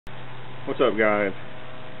What's up, guys?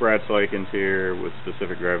 Brad Slakins here with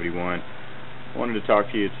Specific Gravity 1. I wanted to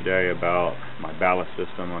talk to you today about my ballast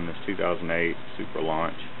system on this 2008 Supra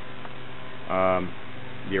Launch.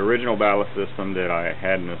 The original ballast system that I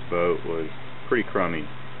had in this boat was pretty crummy.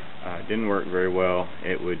 It didn't work very well.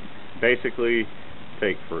 It would basically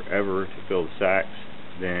take forever to fill the sacks.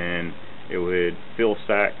 Then it would fill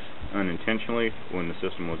sacks unintentionally when the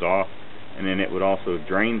system was off, and then it would also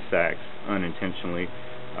drain sacks unintentionally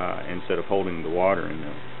instead of holding the water in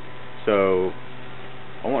them. So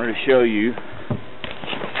I wanted to show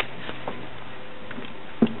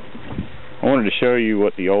you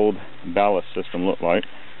what the old ballast system looked like,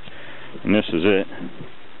 and this is it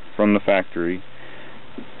from the factory.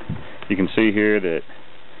 You can see here that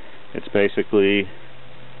it's basically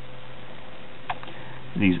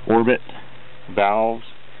these orbit valves.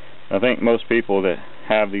 I think most people that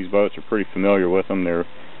have these boats are pretty familiar with them. They're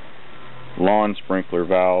lawn sprinkler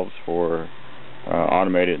valves for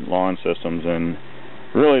automated lawn systems, and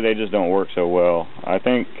really they just don't work so well. I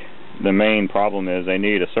think the main problem is they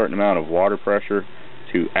need a certain amount of water pressure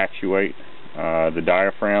to actuate the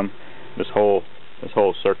diaphragm. This whole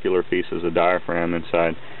circular piece is a diaphragm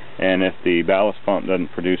inside, and if the ballast pump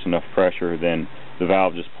doesn't produce enough pressure, then the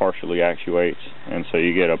valve just partially actuates, and so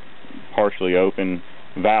you get a partially open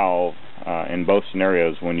valve in both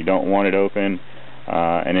scenarios, when you don't want it open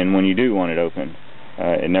and then when you do want it open.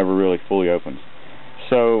 It never really fully opens.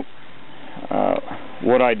 So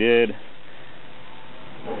what I did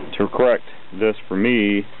to correct this for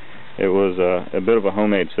me, it was a bit of a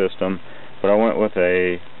homemade system, but I went with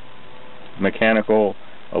a mechanical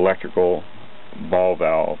electrical ball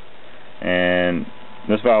valve, and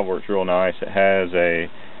this valve works real nice. It has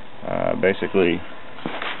basically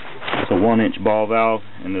it's a 1-inch ball valve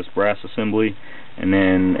in this brass assembly, and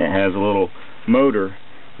then it has a little motor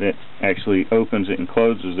that actually opens it and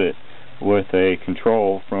closes it with a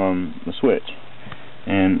control from the switch.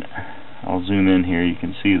 And I'll zoom in here. You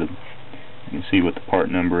can see what the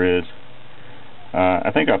part number is.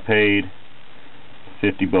 I think I paid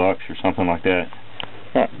 $50 or something like that.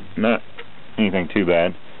 Not anything too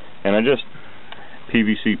bad. And I just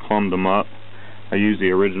PVC plumbed them up. I used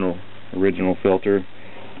the original filter,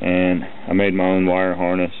 and I made my own wire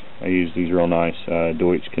harness. I use these real nice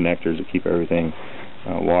Deutsch connectors that keep everything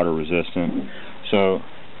water resistant. So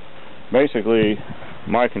basically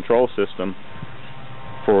my control system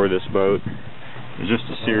for this boat is just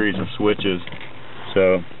a series of switches.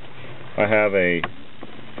 So I have a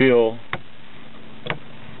fill,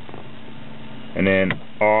 and then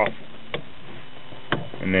off,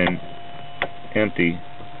 and then empty,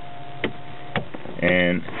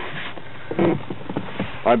 and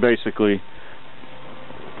I basically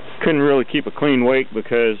couldn't really keep a clean wake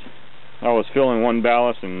because I was filling one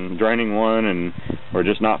ballast and draining one, or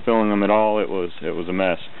just not filling them at all. It was a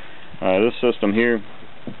mess. This system here,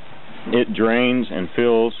 it drains and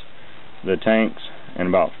fills the tanks in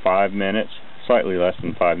about 5 minutes, slightly less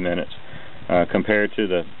than 5 minutes, compared to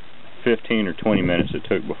the 15 or 20 minutes it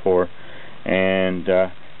took before. And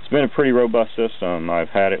it's been a pretty robust system. I've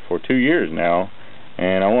had it for 2 years now,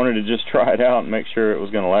 and I wanted to just try it out and make sure it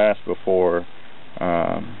was going to last before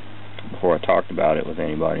I talked about it with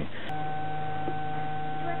anybody.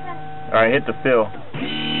 Alright, hit the fill.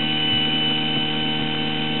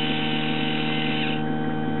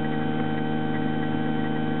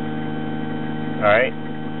 Alright,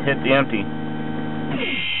 hit the empty.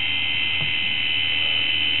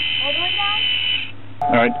 All the way down?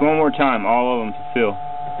 Alright, one more time, all of them to fill.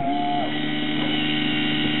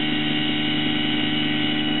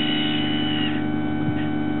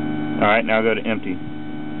 Alright, now go to empty.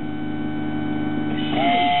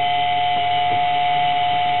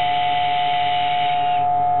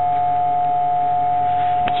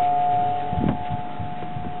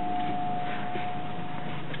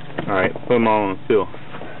 Alright, put them all on the fill.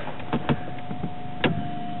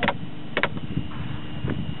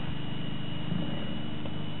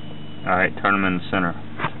 Alright, turn them in the center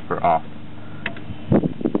for off.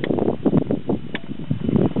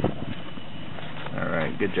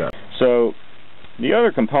 Alright, good job. So, the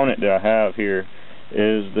other component that I have here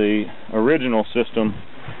is the original system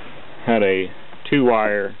had a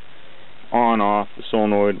 2-wire on-off. The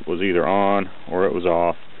solenoid was either on or it was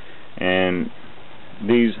off. And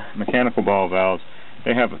these mechanical ball valves,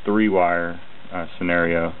 they have a 3-wire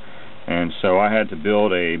scenario, and so I had to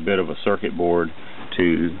build a bit of a circuit board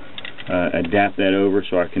to adapt that over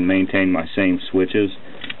so I can maintain my same switches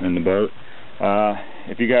in the boat.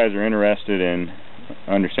 If you guys are interested in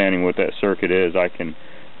understanding what that circuit is, I can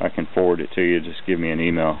forward it to you. Just give me an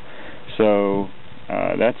email. So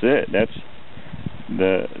that's it.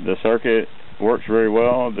 the circuit works very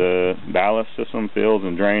well. The ballast system fills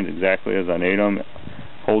and drains exactly as I need them. It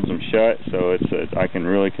holds them shut, so I can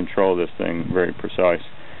really control this thing very precise.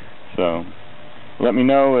 So let me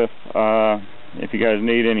know if you guys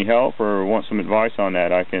need any help or want some advice on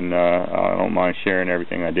that. I don't mind sharing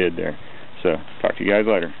everything I did there. So talk to you guys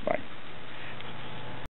later. Bye.